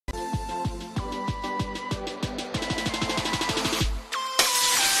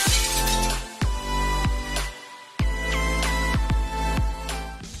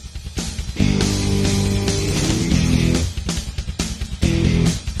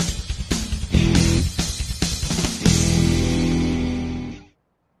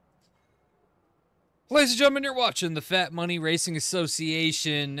ladies and gentlemen, you're watching the Fat Money Racing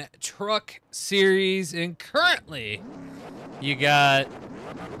Association Truck Series, and currently you got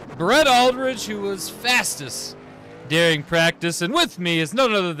Brett Aldridge, who was fastest during practice, and with me is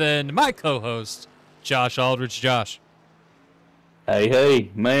none other than my co-host, Josh Aldridge. Josh.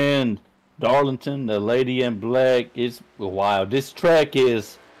 Hey, man, Darlington, the lady in black, is wow. This track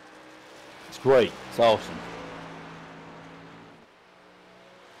it's great. It's awesome.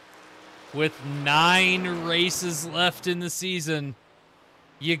 With 9 races left in the season,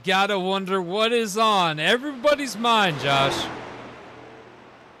 you gotta wonder what is on everybody's mind, Josh.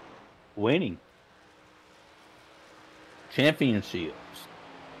 Winning. Championships.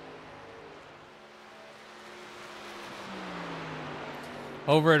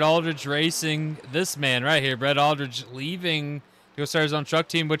 Over at Aldridge Racing, this man right here, Brett Aldridge, leaving to go start his own truck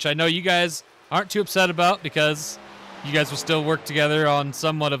team, which I know you guys aren't too upset about because you guys will still work together on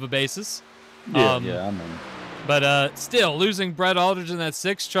somewhat of a basis. Yeah, I mean. But still, losing Brett Aldridge in that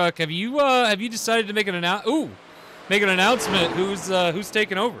 6 truck, have you decided to make an announcement? Who's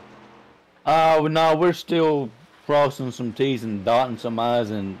taking over? No, we're still crossing some T's and dotting some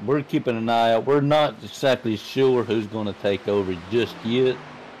I's, and we're keeping an eye out. We're not exactly sure who's going to take over just yet,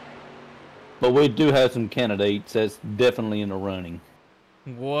 but we do have some candidates that's definitely in the running.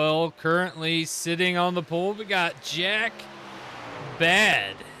 Well, currently sitting on the pole, we got Jack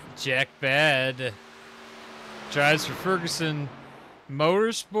Bad. Jack Bad drives for Ferguson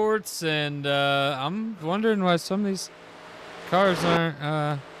Motorsports, and I'm wondering why some of these cars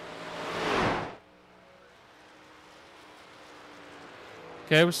aren't.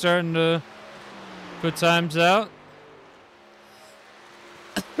 Okay, we're starting to put times out.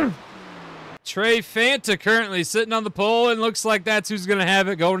 Trey Fanta currently sitting on the pole, and looks like that's who's going to have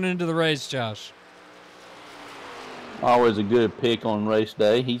it going into the race, Josh. Always a good pick on race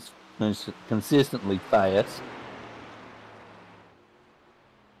day. He's consistently fast.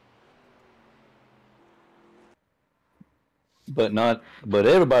 But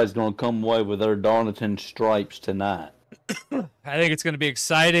everybody's going to come away with their Darlington stripes tonight. I think it's going to be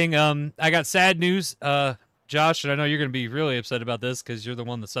exciting. I got sad news, Josh, and I know you're going to be really upset about this because you're the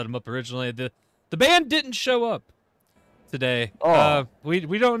one that set him up originally. The band didn't show up today. Oh.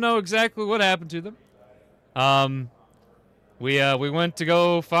 We don't know exactly what happened to them. We went to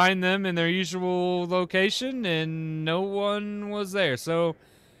go find them in their usual location, and no one was there. So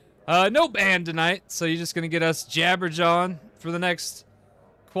no band tonight. So you're just going to get us Jabberjaw for the next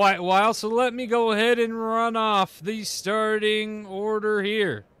quite while. So let me go ahead and run off the starting order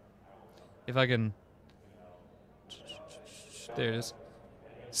here. If I can. There it is.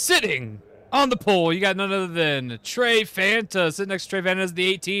 Sitting on the pole, you got none other than Trey Fanta. Sitting next to Trey Fanta is the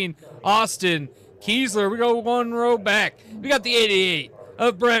 18, Austin Kiesler. We go one row back. We got the 88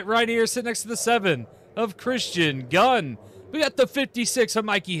 of Brett right here, sitting next to the 7 of Christian Gunn. We got the 56 of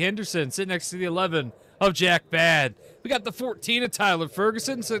Mikey Henderson, sitting next to the 11 of Jack Bad. We got the 14 of Tyler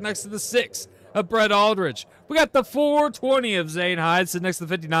Ferguson, sitting next to the 6 of Brett Aldridge. We got the 420 of Zane Hyde, sitting next to the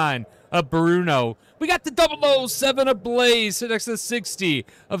 59 of Bruno. We got the 007 of Blaze, sitting next to the 60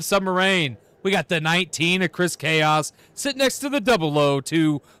 of Summer Rain. We got the 19 of Chris Chaos, sitting next to the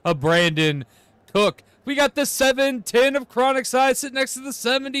 002 of Brandon Cook. We got the 710 of Chronic Side, sitting next to the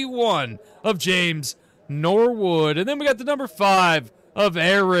 71 of James Norwood. And then we got the number 5 of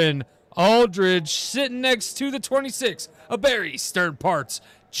Aaron Aldridge, sitting next to the 26 of Barry Stern Parts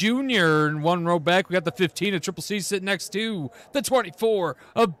Jr. In one row back, we got the 15 of Triple C sitting next to the 24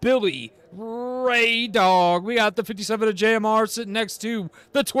 of Billy Ray Dog. We got the 57 of JMR sitting next to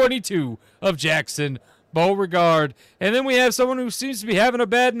the 22 of Jackson Beauregard. And then we have someone who seems to be having a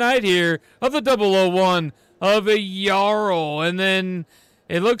bad night here of the 001 of a Jarl. And then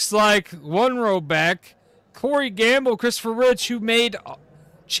it looks like one row back, Corey Gamble, Christopher Rich, who made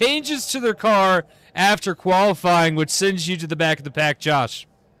changes to their car after qualifying, which sends you to the back of the pack, Josh.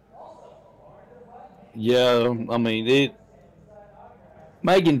 Yeah, I mean,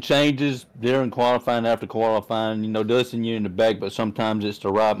 making changes during qualifying, after qualifying, does send you in the back, but sometimes it's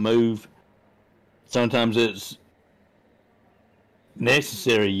the right move. Sometimes it's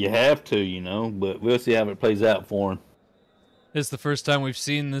necessary. You have to, but we'll see how it plays out for him. This is the first time we've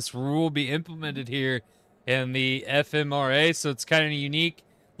seen this rule be implemented here in the FMRA, so it's kind of unique.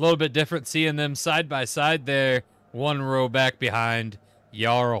 A little bit different seeing them side by side there, one row back behind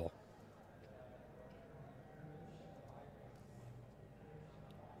Jarl.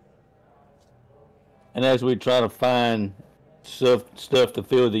 And as we try to find stuff to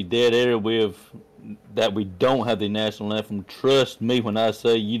fill the dead area with that we don't have the national anthem, trust me when I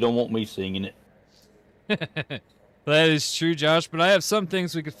say you don't want me singing it. That is true, Josh, but I have some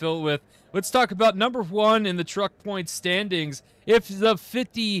things we could fill it with. Let's talk about number 1 in the truck point standings. If the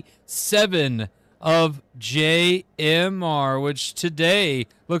 57 of J.A.M.E, which today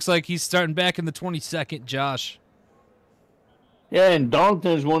looks like he's starting back in the 22nd, Josh. Yeah, and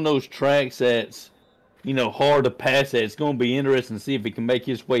Darlington is one of those tracks that's, hard to pass at. It's going to be interesting to see if he can make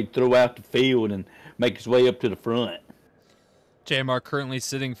his way throughout the field and make his way up to the front. J.A.M.E currently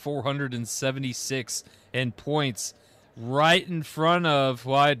sitting 476 in points, right in front of,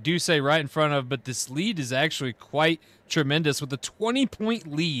 well, I do say right in front of, but this lead is actually quite tremendous. With a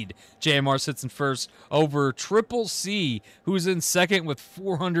 20-point lead, J.A.M.E sits in first over CWC, who's in second with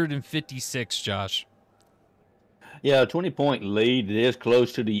 456, Josh. Yeah, a 20-point lead this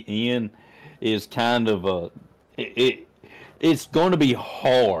close to the end is kind of it's going to be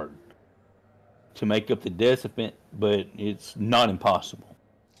hard to make up the deficit, but it's not impossible.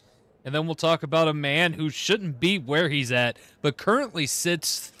 And then we'll talk about a man who shouldn't be where he's at, but currently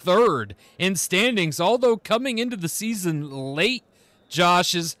sits third in standings, although coming into the season late,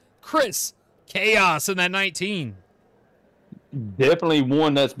 Josh, is Chris Chaos in that 19. Definitely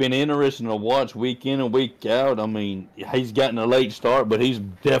one that's been interesting to watch week in and week out. I mean, he's gotten a late start, but he's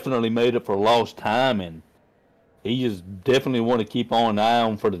definitely made up for lost time, and he just definitely want to keep on an eye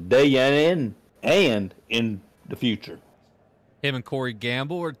on for the day and in the future. Him and Corey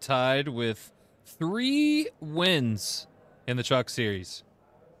Gamble are tied with 3 wins in the Truck Series.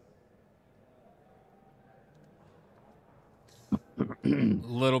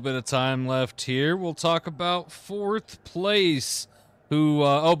 Little bit of time left here. We'll talk about 4th place, who,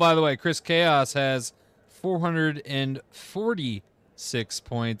 oh, by the way, Chris Chaos has 446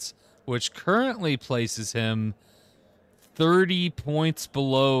 points, which currently places him 30 points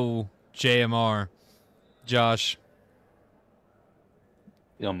below J.A.M.E. Josh.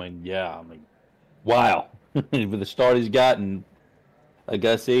 Wow. With the start he's gotten, like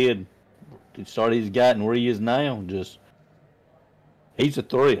I said, the start he's gotten where he is now, he's a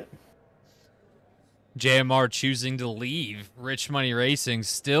threat. J.A.M.E choosing to leave Rich Money Racing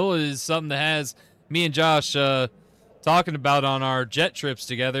still is something that has me and Josh talking about on our jet trips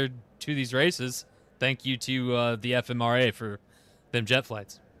together to these races. Thank you to the FMRA for them jet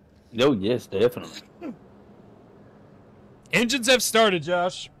flights. Oh, yes, definitely. Engines have started,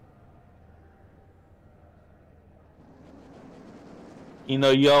 Josh.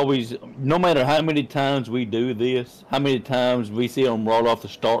 You always, no matter how many times we do this, how many times we see them roll off the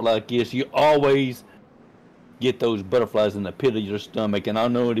start like this, you always get those butterflies in the pit of your stomach, and I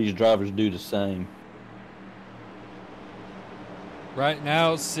know these drivers do the same. Right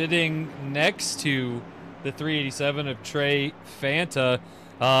now, sitting next to the 387 of Trey Fanta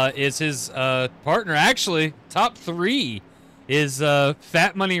is his partner. Actually, top 3 is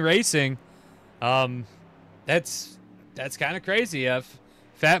Fat Money Racing. That's kind of crazy.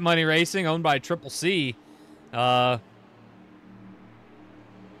 Fat Money Racing, owned by CWC.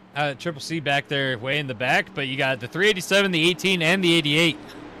 CWC back there way in the back, but you got the 387, the 18, and the 88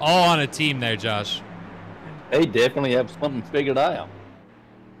 all on a team there, Josh. They definitely have something figured out.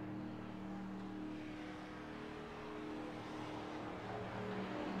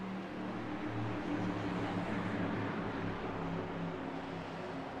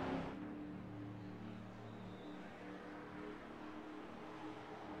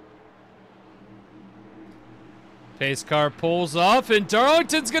 Pace car pulls off, and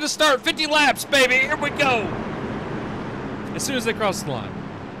Darlington's going to start 50 laps, baby. Here we go. As soon as they cross the line.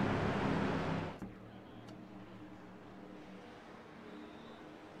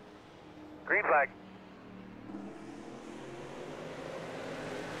 Green flag.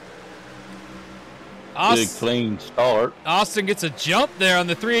 Good clean start. Austin gets a jump there on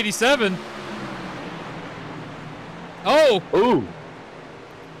the 387. Oh. Ooh.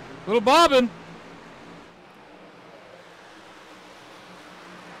 Little bobbin.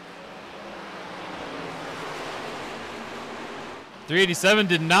 .387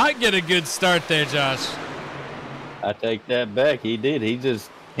 did not get a good start there, Josh. I take that back. He did. He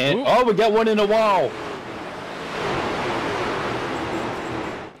just can't. Ooh. Oh, we got one in the wall.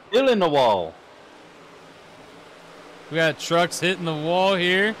 Still in the wall. We got trucks hitting the wall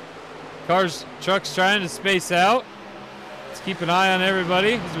here. Trucks trying to space out. Let's keep an eye on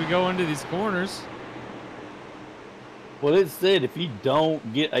everybody as we go into these corners. Well, it said if you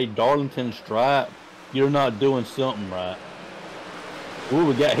don't get a Darlington stripe, you're not doing something right.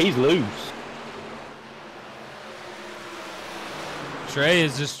 Ooh, he's loose. Trey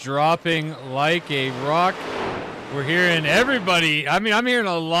is just dropping like a rock. We're hearing everybody. I mean, I'm hearing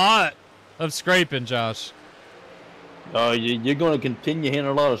a lot of scraping, Josh. You're going to continue hearing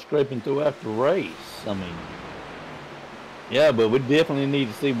a lot of scraping throughout the race. I mean, Yeah, but we definitely need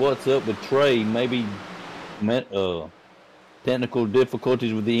to see what's up with Trey. Maybe technical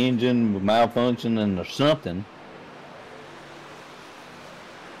difficulties with the engine, malfunctioning or something.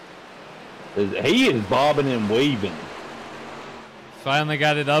 He is bobbing and weaving. Finally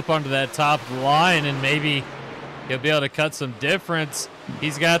got it up onto that top line, and maybe he'll be able to cut some difference.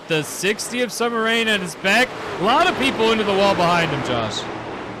 He's got the 60 of Summer Rain at his back. A lot of people into the wall behind him, Josh.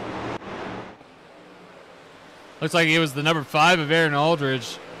 Looks like it was the number 5 of Aaron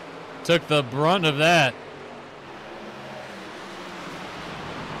Aldridge. Took the brunt of that.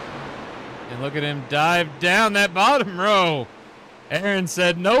 And look at him dive down that bottom row. Aaron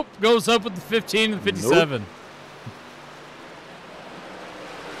said nope, goes up with the 15 and the 57. Nope.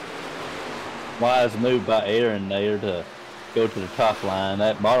 Wise move by Aaron there to go to the top line.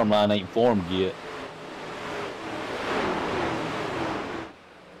 That bottom line ain't formed yet.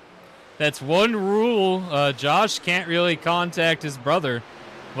 That's one rule. Josh can't really contact his brother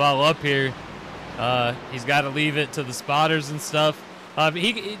while up here. He's got to leave it to the spotters and stuff.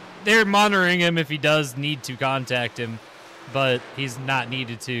 They're monitoring him if he does need to contact him, but he's not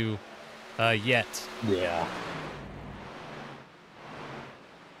needed to yet. Yeah.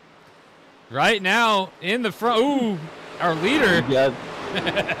 Right now, in the front, ooh, our leader. Yeah.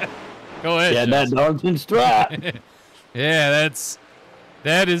 Go ahead. Yeah, that Darlington strap. Yeah,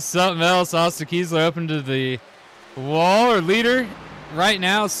 that is something else. Austin Kiesler up into the wall. Our leader right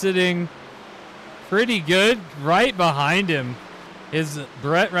now sitting pretty good. Right behind him is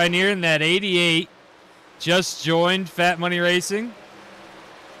Brett Rainier in that 88. Just joined Fat Money Racing.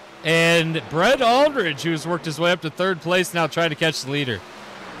 And Brett Aldridge, who's worked his way up to 3rd place, now trying to catch the leader.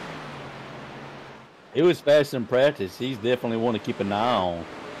 It was fast in practice. He's definitely one to keep an eye on.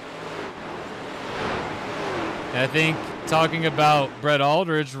 I think talking about Brett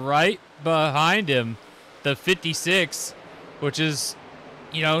Aldridge, right behind him, the 56, which is,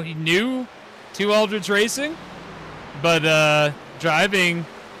 he new to Aldridge Racing, but driving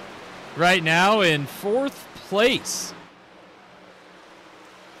right now in 4th place.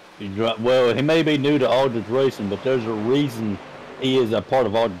 Well, he may be new to Aldridge Racing, but there's a reason he is a part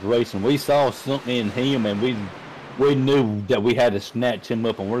of Aldridge Racing. We saw something in him, and we knew that we had to snatch him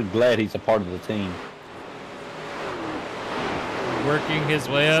up, and we're glad he's a part of the team. Working his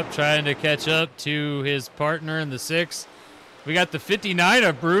way up, trying to catch up to his partner in the 6. We got the 59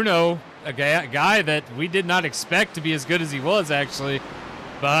 of Bruno, a guy that we did not expect to be as good as he was, actually,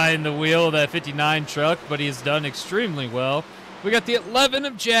 behind the wheel of that 59 truck, but he has done extremely well. We got the 11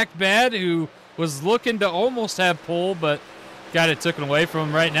 of Jack Bad, who was looking to almost have pole, but got it taken away from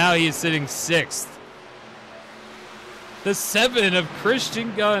him. Right now, he is sitting 6th. The 7 of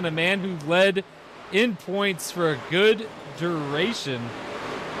Christian Gunn, a man who led in points for a good duration.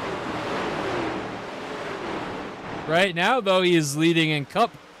 Right now, though, he is leading in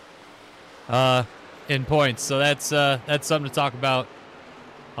Cup in points, so that's something to talk about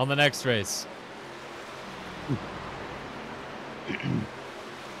on the next race.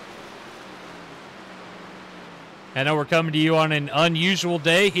 I know we're coming to you on an unusual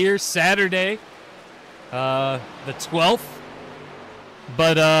day here, Saturday, the 12th,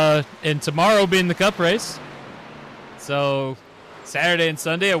 but and tomorrow being the Cup race. So Saturday and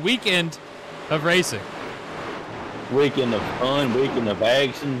Sunday, a weekend of racing. Weekend of fun, weekend of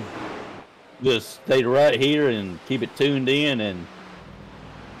action. Just stay right here and keep it tuned in and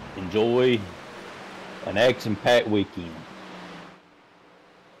enjoy an action-packed weekend.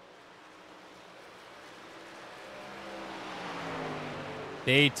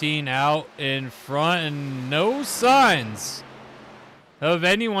 The 18 out in front and no signs of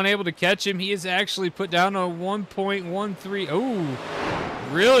anyone able to catch him. He is actually put down a 1.13. Oh,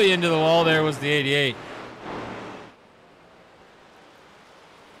 really into the wall there was the 88.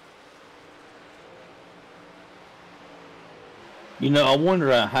 I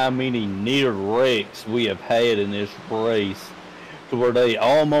wonder how many near wrecks we have had in this race to where they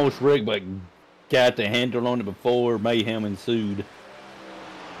almost wrecked but got the handle on it before mayhem ensued.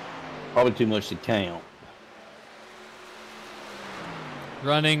 Probably too much to count.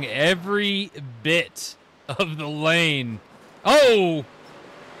 Running every bit of the lane. Oh!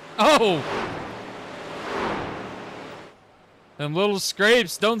 Oh! Them little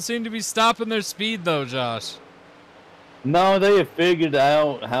scrapes don't seem to be stopping their speed, though, Josh. No, they have figured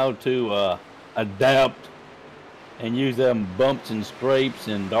out how to adapt and use them bumps and scrapes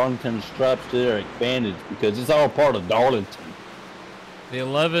and Darlington stripes to their advantage because it's all part of Darlington. The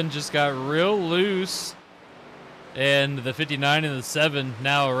 11 just got real loose, and the 59 and the 7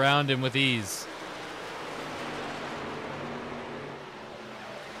 now around him with ease.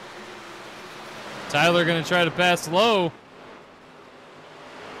 Tyler going to try to pass low.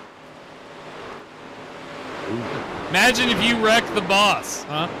 Imagine if you wreck the boss,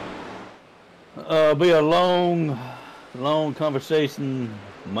 huh? Be a long conversation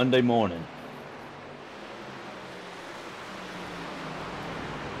Monday morning.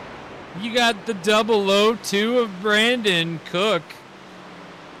 You got the 002 of Brandon Cook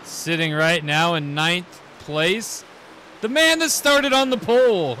sitting right now in 9th place. The man that started on the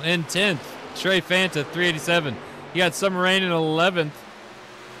pole in 10th, Trey Fanta, 387. You got Summer Rain in 11th.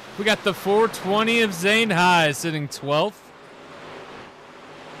 We got the 420 of Zane High sitting 12th.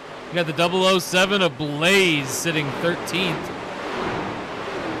 You got the 007 of Blaze sitting 13th.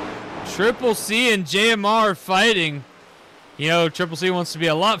 Triple C and G.A.M.E fighting. You know, Triple C wants to be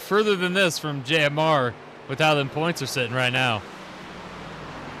a lot further than this from G.A.M.E with how them points are sitting right now.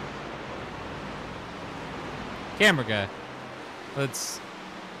 Camera guy.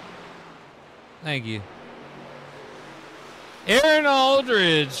 Thank you. Aaron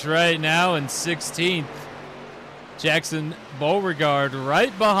Aldridge right now in 16th. Jackson Beauregard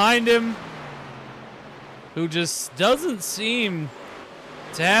right behind him, who just doesn't seem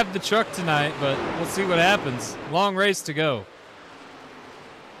to have the truck tonight, but we'll see what happens. Long race to go.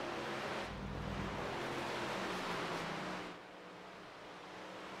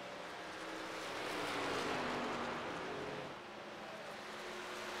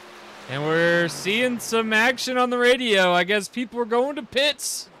 And we're seeing some action on the radio. I guess people are going to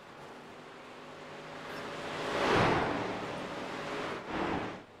pits.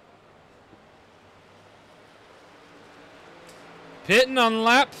 Pitting on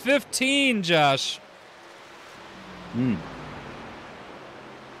lap 15, Josh.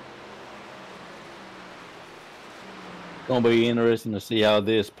 Gonna be interesting to see how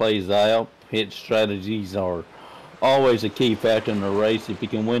this plays out. Pit strategies are always a key factor in a race. If you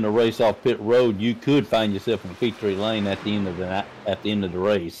can win a race off pit road, you could find yourself in victory lane at the end of the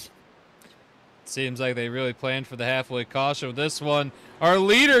race. Seems like they really planned for the halfway caution with this one. Our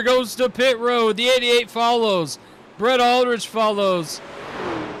leader goes to pit road. The 88 follows. Brett Aldridge follows.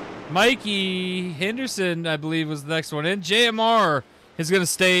 Mikey Henderson, I believe, was the next one in. G.A.M.E is going to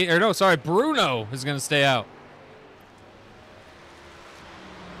stay, or no, sorry, Bruno is going to stay out.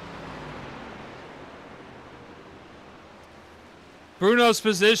 Bruno's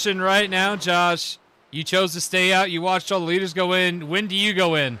position right now, Josh, you chose to stay out. You watched all the leaders go in. When do you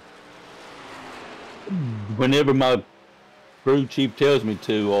go in? Whenever my crew chief tells me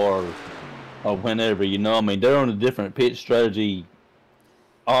to, or whenever, you know. I mean, they're on a different pit strategy,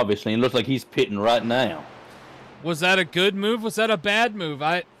 obviously. It looks like he's pitting right now. Was that a good move? Was that a bad move?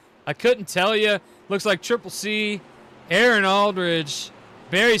 I couldn't tell you. Looks like Triple C, Aaron Aldridge,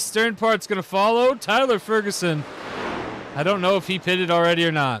 Barry Sternpart's going to follow. Tyler Ferguson, I don't know if he pitted already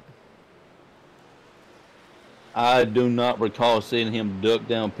or not. I do not recall seeing him duck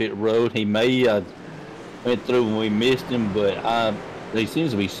down pit road. He may went through when we missed him, but he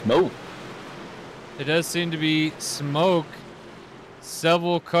seems to be smoke. It does seem to be smoke.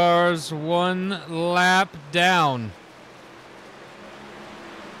 Several cars, one lap down.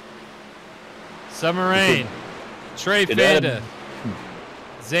 Summer Rain, Trey Fanda,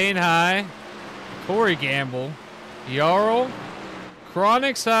 Zane High, Corey Gamble, Jarl,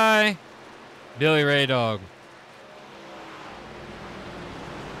 Chronix High, Billy Ray Dog.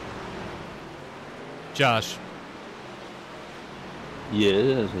 Josh.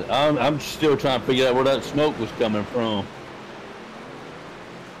 Yeah, I'm still trying to figure out where that smoke was coming from.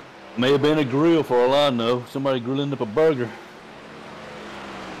 May have been a grill for all I know. Somebody grilling up a burger.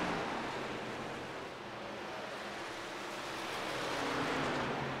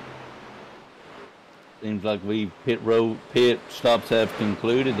 Seems like pit stops have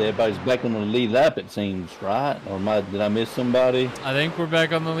concluded. Everybody's back on the lead lap, it seems, right? Or did I miss somebody? I think we're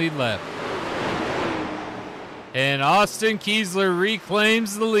back on the lead lap. And Austin Kiesler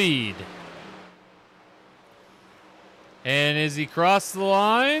reclaims the lead. And as he crossed the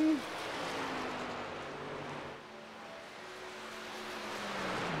line,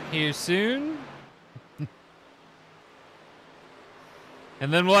 here soon.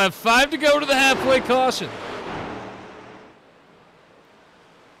 And then we'll have 5 to go to the halfway caution.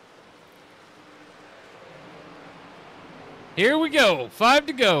 Here we go, 5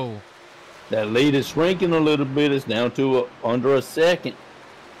 to go. That lead is shrinking a little bit. It's down to under a second.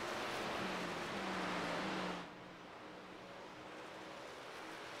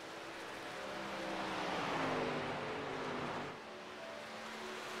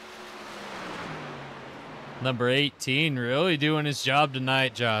 Number 18 really doing his job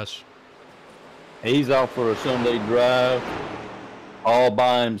tonight, Josh. He's off for a Sunday drive, all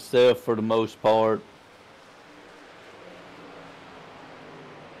by himself for the most part.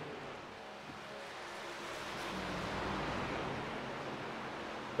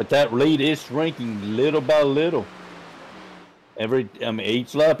 But that lead is shrinking little by little.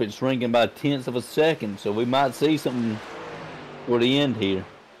 Each lap it's shrinking by tenths of a second, so we might see something for the end here.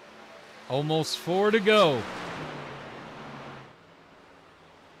 Almost 4 to go.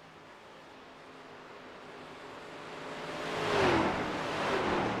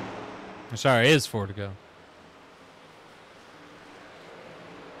 I'm sorry, it is 4 to go.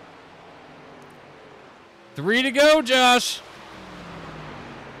 Three to go, Josh.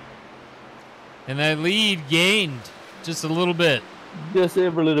 And that lead gained just a little bit. Just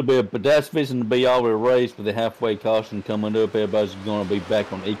every little bit, but that's fixing to be all the race with the halfway caution coming up. Everybody's going to be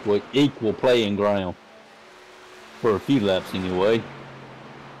back on equal playing ground for a few laps anyway.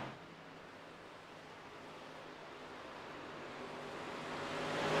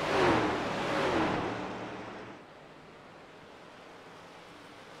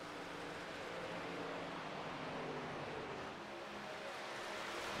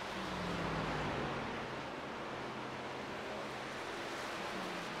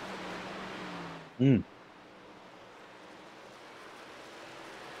 Mm.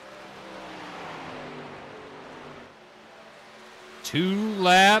 Two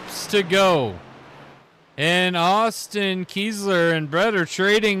laps to go. And Austin, Kiesler, and Brett are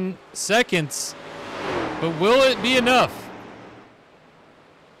trading seconds. But will it be enough?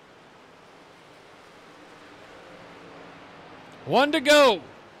 One to go.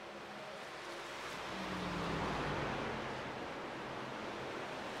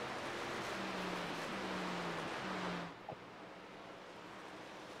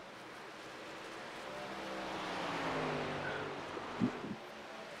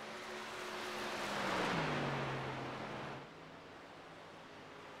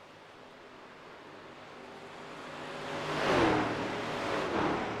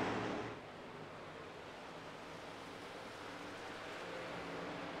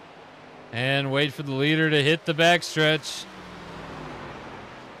 And wait for the leader to hit the backstretch.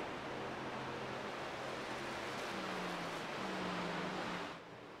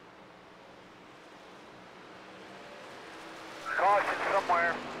 Caution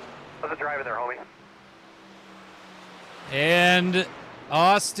somewhere. There's a driver there, homie. And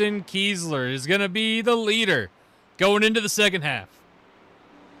Austin Kiesler is going to be the leader going into the second half.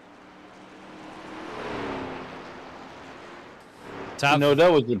 You know,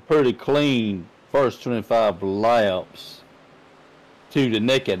 that was a pretty clean first 25 laps to the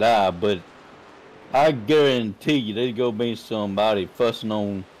naked eye, but I guarantee you there's going to be somebody fussing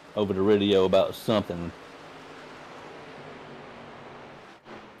on over the radio about something.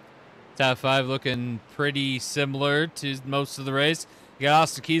 Top 5 looking pretty similar to most of the race. You got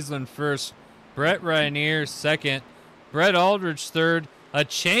Austin Kiesler in first, Brett Ryanier second, Brett Aldrich third. A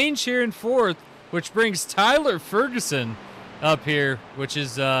change here in fourth, which brings Tyler Ferguson up here, which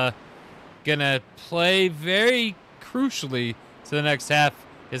is gonna play very crucially to the next half.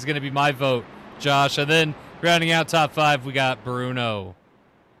 Is gonna be my vote, Josh. And then rounding out top 5, we got Bruno.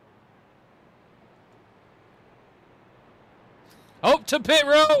 Oh, to pit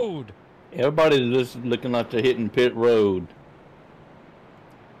road. Everybody's just looking like they're hitting pit road.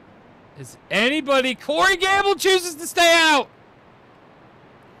 Is anybody? Corey Gamble chooses to stay out.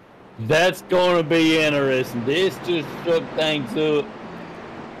 That's going to be interesting. This just shook things up.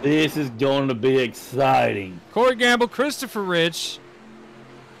 This is going to be exciting. Corey Gamble, Christopher Rich.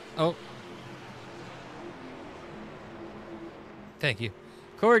 Oh. Thank you.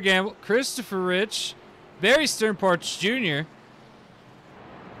 Corey Gamble, Christopher Rich, Barry Sternparts Jr.,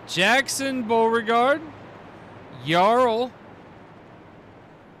 Jackson Beauregard, Jarl,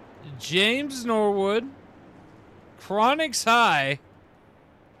 James Norwood, Chronix High,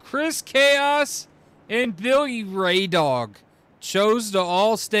 Chris Chaos, and Billy Ray Dog chose to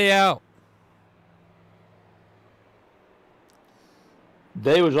all stay out.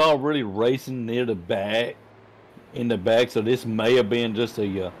 They was already racing near the back, in the back, so this may have been just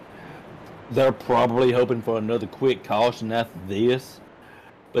a, they're probably hoping for another quick caution after this.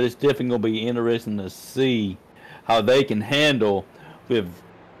 But it's definitely going to be interesting to see how they can handle with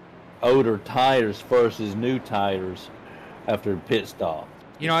older tires versus new tires after pit stop.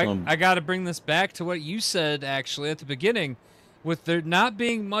 You know, I got to bring this back to what you said, actually, at the beginning. With there not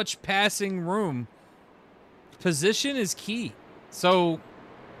being much passing room, position is key. So,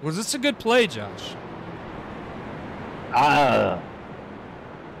 was this a good play, Josh?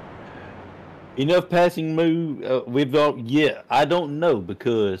 Enough passing move I don't know,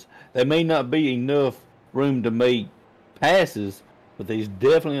 because there may not be enough room to make passes, but there's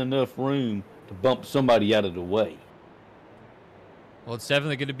definitely enough room to bump somebody out of the way. Well, it's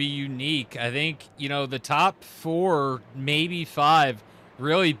definitely going to be unique. I think, you know, the top 4, maybe 5,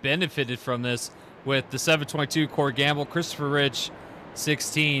 really benefited from this with the 722 Corey Gamble, Christopher Rich,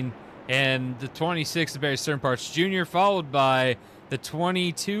 16, and the 26 of Barry Sternparts Jr., followed by the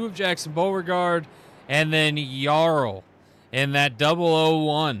 22 of Jackson Beauregard, and then Jarl in that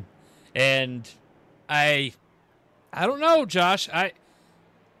 001. And I don't know, Josh.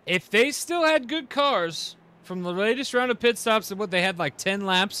 If they still had good cars from the latest round of pit stops, and what they had like 10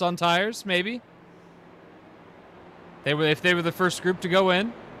 laps on tires, maybe. If they were the first group to go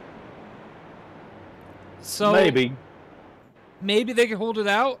in. So maybe they could hold it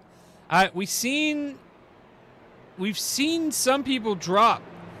out. We've seen some people drop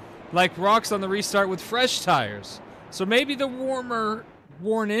like rocks on the restart with fresh tires. So maybe the warmer,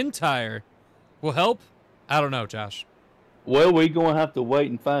 worn-in tire will help. I don't know, Josh. Well, we're going to have to wait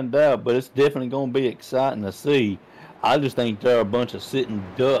and find out, but it's definitely going to be exciting to see. I just think there are a bunch of sitting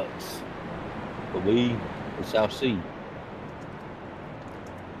ducks, but we shall see.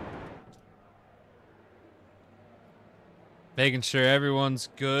 Making sure everyone's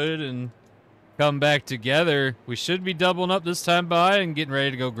good and come back together. We should be doubling up this time by and getting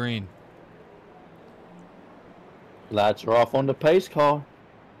ready to go green. Lights are off on the pace car.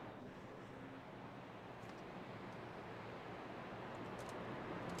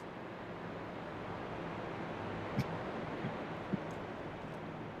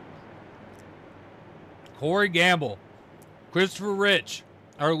 Corey Gamble, Christopher Rich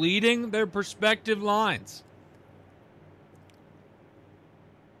are leading their respective lines.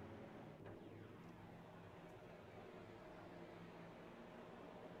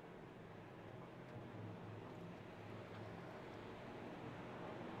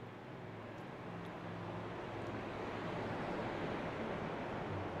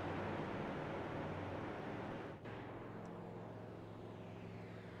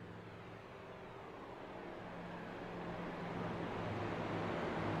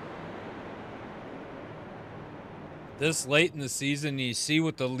 This late in the season, you see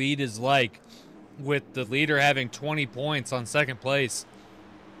what the lead is like with the leader having 20 points on second place.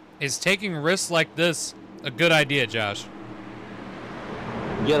 Is taking risks like this a good idea, Josh?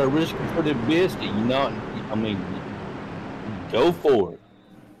 You got to risk it for the biscuit, you know. I mean, go for it.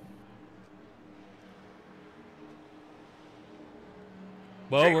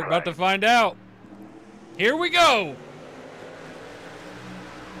 Well, we're about to find out. Here we go.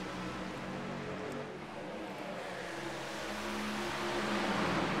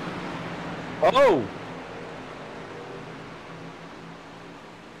 Oh!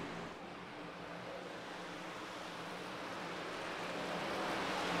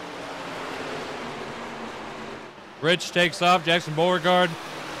 Rich takes off. Jackson Beauregard.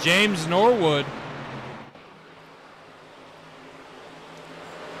 James Norwood.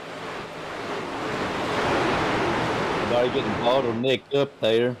 Everybody getting bottlenecked up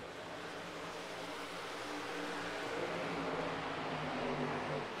there.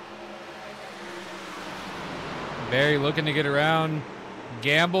 Barry looking to get around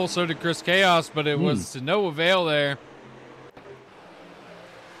Gamble, so did Chris Chaos, but it was to no avail there.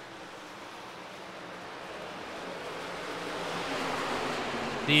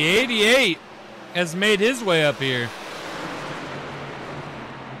 The 88 has made his way up here.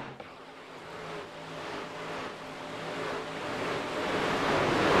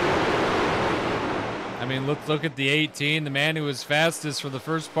 I mean, look at the 18, the man who was fastest for the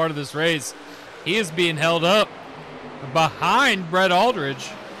first part of this race. He is being held up behind Brett Aldridge.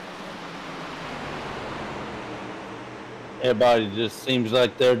 Everybody just seems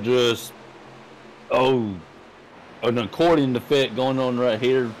like they're just, an accordion effect going on right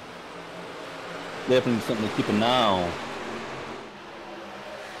here. Definitely something to keep an eye on.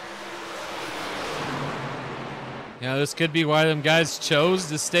 You know, this could be why them guys chose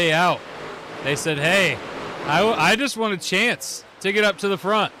to stay out. They said, hey, I just want a chance to get up to the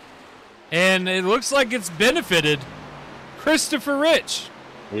front. And it looks like it's benefited Christopher Rich.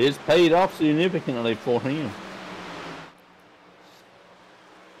 It's paid off significantly for him.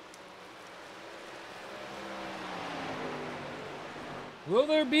 Will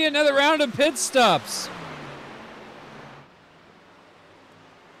there be another round of pit stops?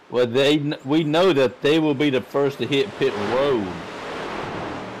 Well, we know that they will be the first to hit pit road.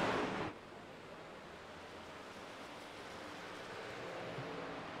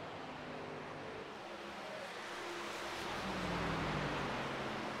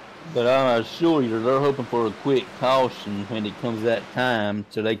 But I assure you, they're hoping for a quick caution when it comes that time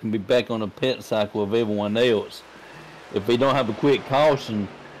so they can be back on the pit cycle of everyone else. If they don't have a quick caution,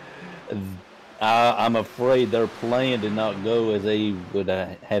 I'm afraid their plan did not go as they would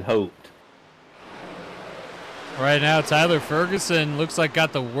have had hoped. Right now, Tyler Ferguson looks like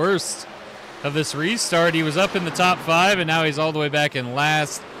got the worst of this restart. He was up in the top 5, and now he's all the way back in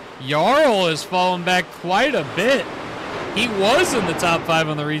last. Jarl has fallen back quite a bit. He was in the top 5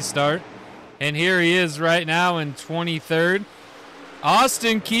 on the restart, and here he is right now in 23rd.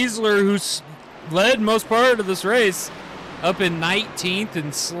 Austin Kiesler, who's led most part of this race, up in 19th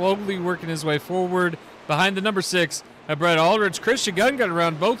and slowly working his way forward behind the number 6, Brett Aldridge. Christian Gunn got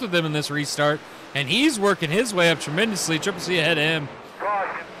around both of them in this restart, and he's working his way up tremendously. Triple C ahead of him.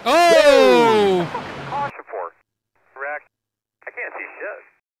 Caution. Oh! Caution for. Correct. I can't see shit.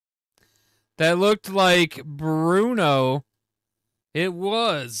 That looked like Bruno. It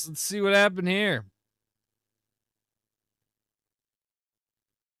was. Let's see what happened here.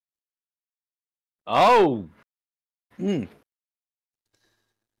 Oh.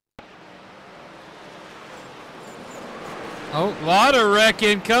 Oh, Lotta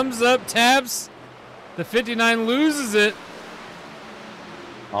wrecking. Comes up, taps. The 59 loses it.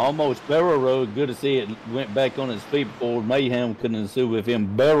 Almost barrel rolled. Good to see it went back on its feet before mayhem could ensue with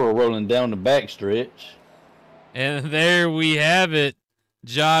him barrel rolling down the backstretch. And there we have it,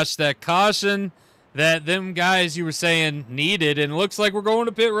 Josh. That caution that them guys you were saying needed, and looks like we're going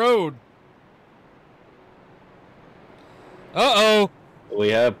to pit road. Uh-oh. We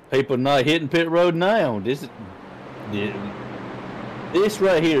have people not hitting pit road now. This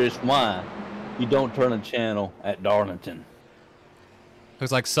right here is why you don't turn a channel at Darlington.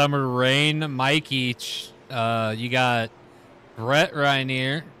 Looks like Summer Rain, Mikey. You got Brett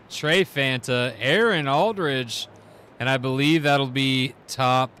Rainier, Trey Fanta, Aaron Aldridge, and I believe that'll be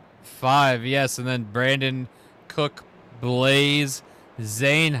top 5. Yes, and then Brandon Cook, Blaze,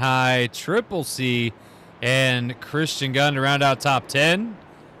 Zane High, Triple C, and Christian Gunn to round out top 10.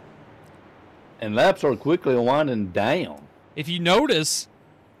 And laps are quickly winding down. If you notice,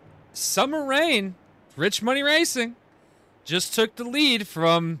 Summer Rain, Rich Money Racing, just took the lead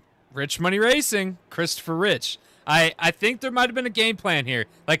from Rich Money Racing, Christopher Rich. I think there might have been a game plan here.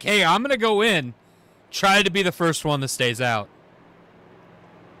 Like, hey, I'm going to go in, try to be the first one that stays out.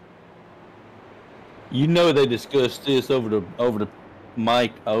 You know they discussed this over the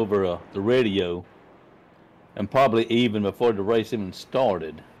mic, over the radio, and probably even before the race even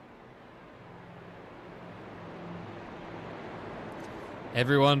started.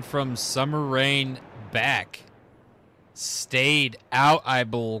 Everyone from Summer Rain back stayed out, I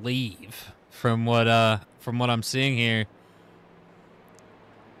believe, from what I'm seeing here.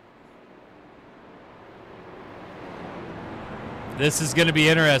 This is going to be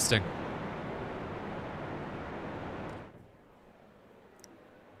interesting.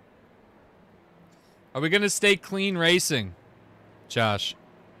 Are we going to stay clean racing, Josh?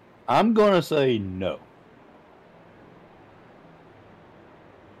 I'm going to say no.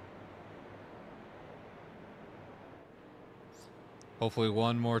 Hopefully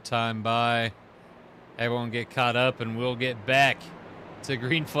one more time by. Everyone get caught up and we'll get back to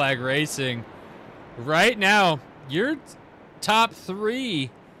green flag racing. Right now, your top 3,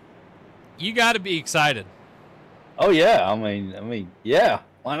 you got to be excited. Oh yeah, I mean, yeah,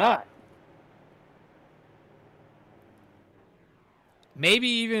 why not? Maybe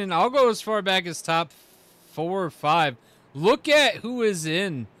even, I'll go as far back as top 4 or 5. Look at who is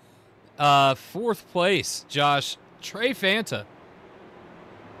in 4th place, Josh. Trey Fanta.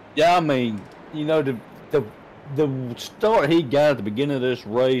 Yeah, I mean, you know, the start he got at the beginning of this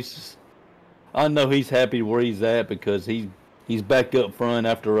race, I know he's happy where he's at because he's back up front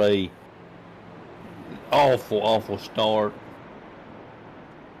after a awful start.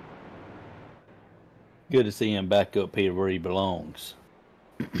 Good to see him back up here where he belongs.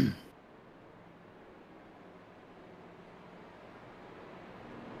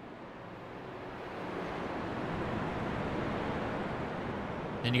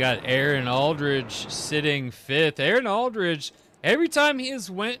 And you got Aaron Aldridge sitting 5th. Aaron Aldridge, every time he has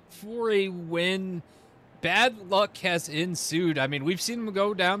went for a win, bad luck has ensued. I mean, we've seen him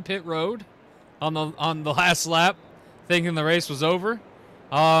go down pit road on the last lap, thinking the race was over.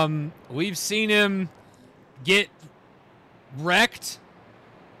 We've seen him get wrecked.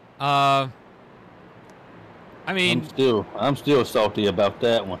 I mean, I'm still salty about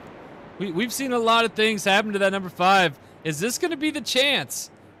that one. We've seen a lot of things happen to that number 5. Is this going to be the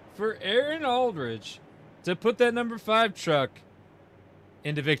chance for Aaron Aldridge to put that number 5 truck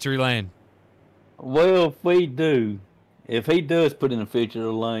into victory lane? Well, if he does put in a victory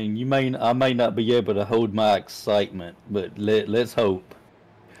lane, I may not be able to hold my excitement, but let's hope.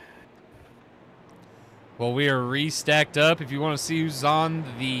 Well, we are restacked up. If you want to see who's on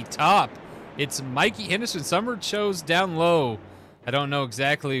the top, it's Mikey Henderson. Summer chose down low. I don't know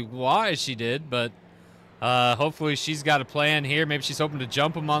exactly why she did, but Hopefully she's got a plan here. Maybe she's hoping to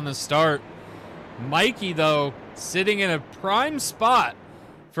jump him on the start. Mikey, though, sitting in a prime spot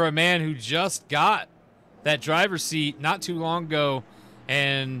for a man who just got that driver's seat not too long ago.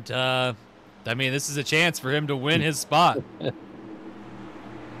 And, I mean, this is a chance for him to win his spot.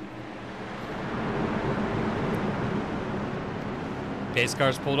 Pace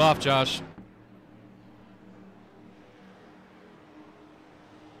car's pulled off, Josh.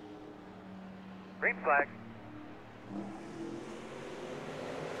 Green flag.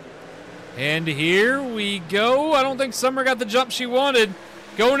 And here we go. I don't think Summer got the jump she wanted.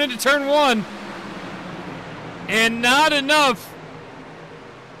 Going into turn 1. And not enough.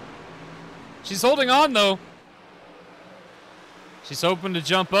 She's holding on, though. She's hoping to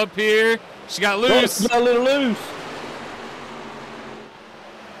jump up here. She got loose. Got a little loose.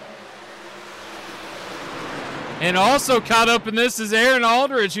 And also caught up in this is Aaron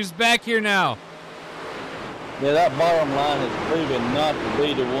Aldridge, who's back here now. Yeah, that bottom line is proven not to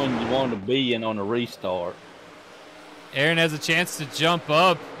be the one you want to be in on a restart. Aaron has a chance to jump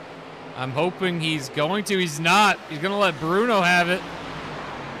up. I'm hoping he's going to. He's not. He's going to let Bruno have it.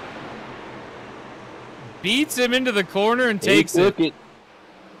 Beats him into the corner and takes it.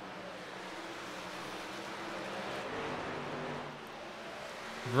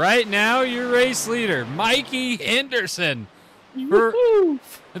 Right now, your race leader, Mikey Henderson, for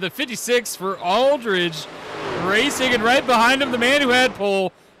the 56 for Aldridge, racing, and right behind him, the man who had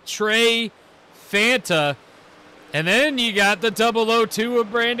pole, Trey Fanta. And then you got the 002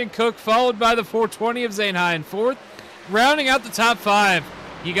 of Brandon Cook, followed by the 420 of Zane High in fourth. Rounding out the top 5,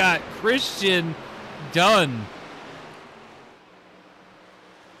 you got Christian Dunn.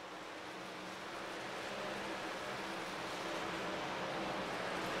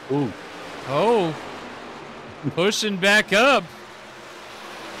 Ooh. Oh, pushing back up.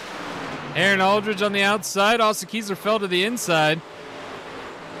 Aaron Aldridge on the outside. Austin Kiesler fell to the inside.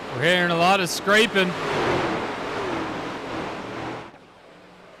 We're hearing a lot of scraping.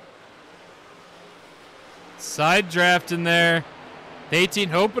 Side draft in there. The 18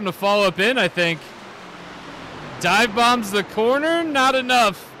 hoping to follow up in, I think. Dive bombs the corner, not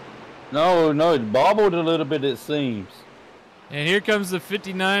enough. No, it bobbled a little bit, it seems. And here comes the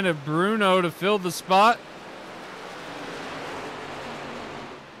 59 of Bruno to fill the spot.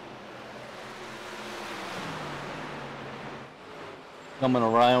 Coming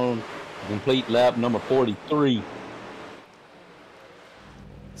around, complete lap number 43.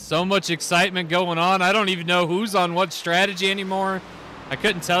 So much excitement going on. I don't even know who's on what strategy anymore. I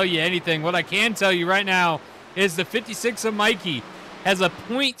couldn't tell you anything. What I can tell you right now is the 56 of Mikey has a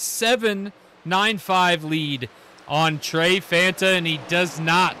 .795 lead on Trey Fanta, and he does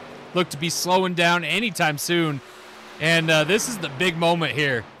not look to be slowing down anytime soon. And this is the big moment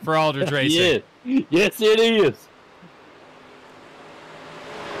here for Aldridge Racing. Yeah. Yes, it is.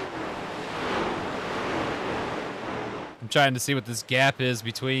 I'm trying to see what this gap is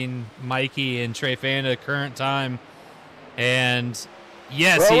between Mikey and Trey Fanta current time. And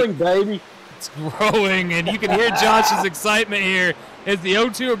yes, growing, baby. It's growing, and you can hear Josh's excitement here as the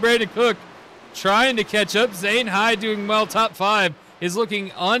 0-2 of Brandon Cook trying to catch up. Zane High doing well. Top 5 is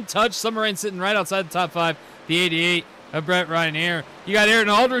looking untouched. Summer Rain sitting right outside the top 5. The 88 of Brett Ryanair. You got Aaron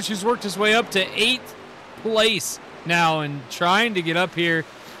Aldridge, who's worked his way up to 8th place now and trying to get up here.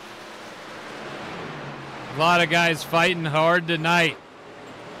 A lot of guys fighting hard tonight.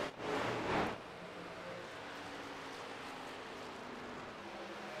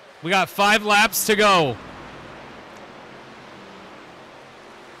 We got 5 laps to go.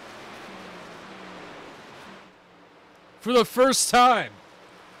 For the first time,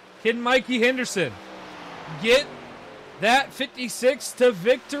 can Mikey Henderson get that 56 to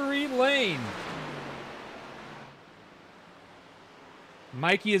victory lane?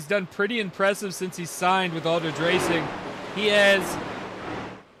 Mikey has done pretty impressive since he signed with Aldridge Racing. He has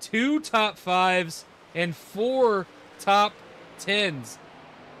 2 top 5s and 4 top 10s.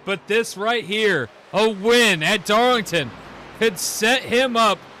 But this right here, a win at Darlington, could set him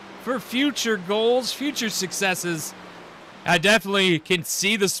up for future goals, future successes. I definitely can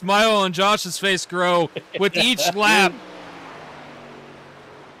see the smile on Josh's face grow with each lap.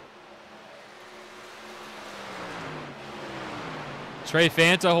 Trey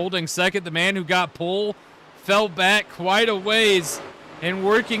Fanta holding second. The man who got pole fell back quite a ways and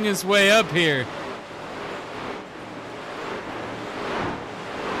working his way up here.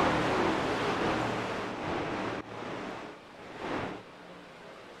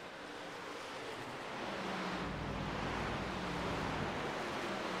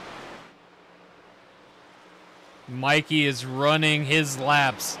 Mikey is running his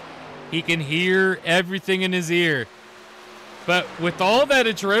laps He can hear everything in his ear. But with all that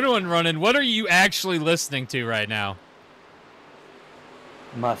adrenaline running, what are you actually listening to right now?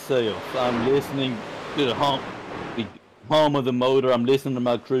 Myself. I'm listening to the hum of the motor. I'm listening to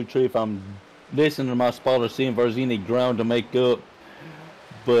my crew chief. I'm listening to my spotter, seeing if there's any ground to make up.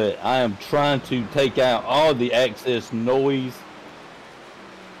 But I am trying to take out all the excess noise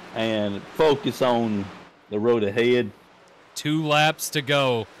and focus on the road ahead. 2 laps to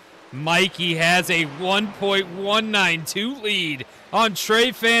go. Mikey has a 1.192 lead on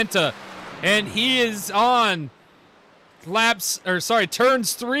Trey Fanta, and he is on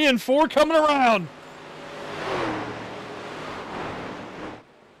turns 3 and 4 coming around.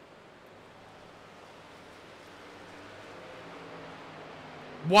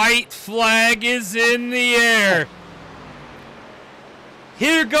 White flag is in the air.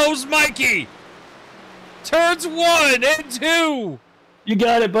 Here goes Mikey. Turns 1 and 2. You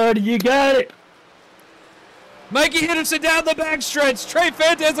got it, buddy. You got it. Mikey Henderson down the backstretch. Trey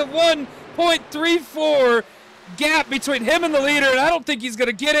Fanta has a 1.34 gap between him and the leader, and I don't think he's going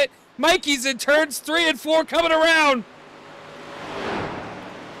to get it. Mikey's in turns 3 and 4 coming around.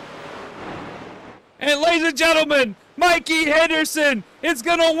 And ladies and gentlemen, Mikey Henderson is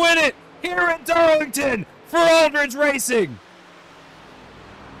going to win it here in Darlington for Aldridge Racing.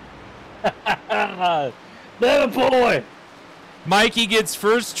 That boy. Mikey gets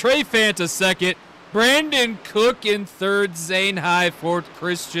first, Trey Fanta second, Brandon Cook in third, Zane High fourth,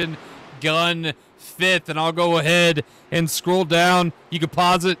 Christian Gunn fifth. And I'll go ahead and scroll down. You can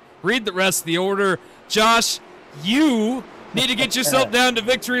pause it, read the rest of the order. Josh, you need to get yourself down to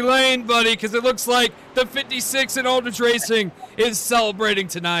victory lane, buddy, because it looks like the 56 in Aldridge Racing is celebrating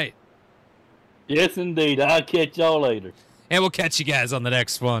tonight. Yes, indeed. I'll catch y'all later. And we'll catch you guys on the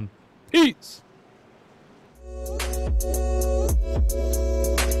next one. Peace.